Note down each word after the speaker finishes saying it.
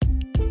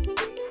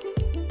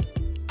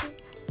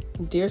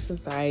Dear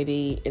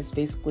Society is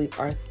basically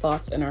our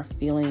thoughts and our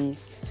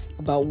feelings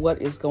about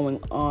what is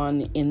going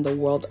on in the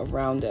world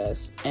around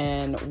us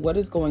and what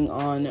is going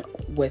on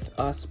with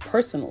us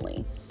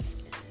personally.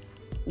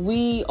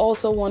 We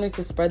also wanted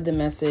to spread the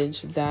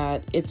message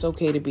that it's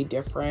okay to be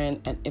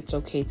different and it's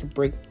okay to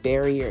break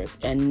barriers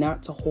and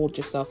not to hold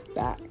yourself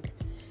back.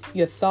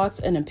 Your thoughts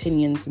and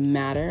opinions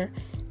matter,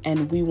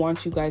 and we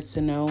want you guys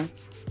to know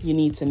you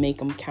need to make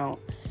them count.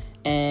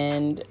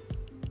 And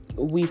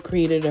we've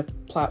created a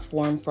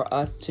platform for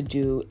us to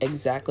do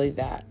exactly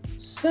that.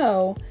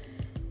 So,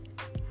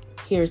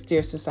 here's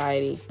Dear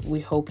Society.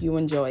 We hope you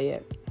enjoy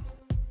it.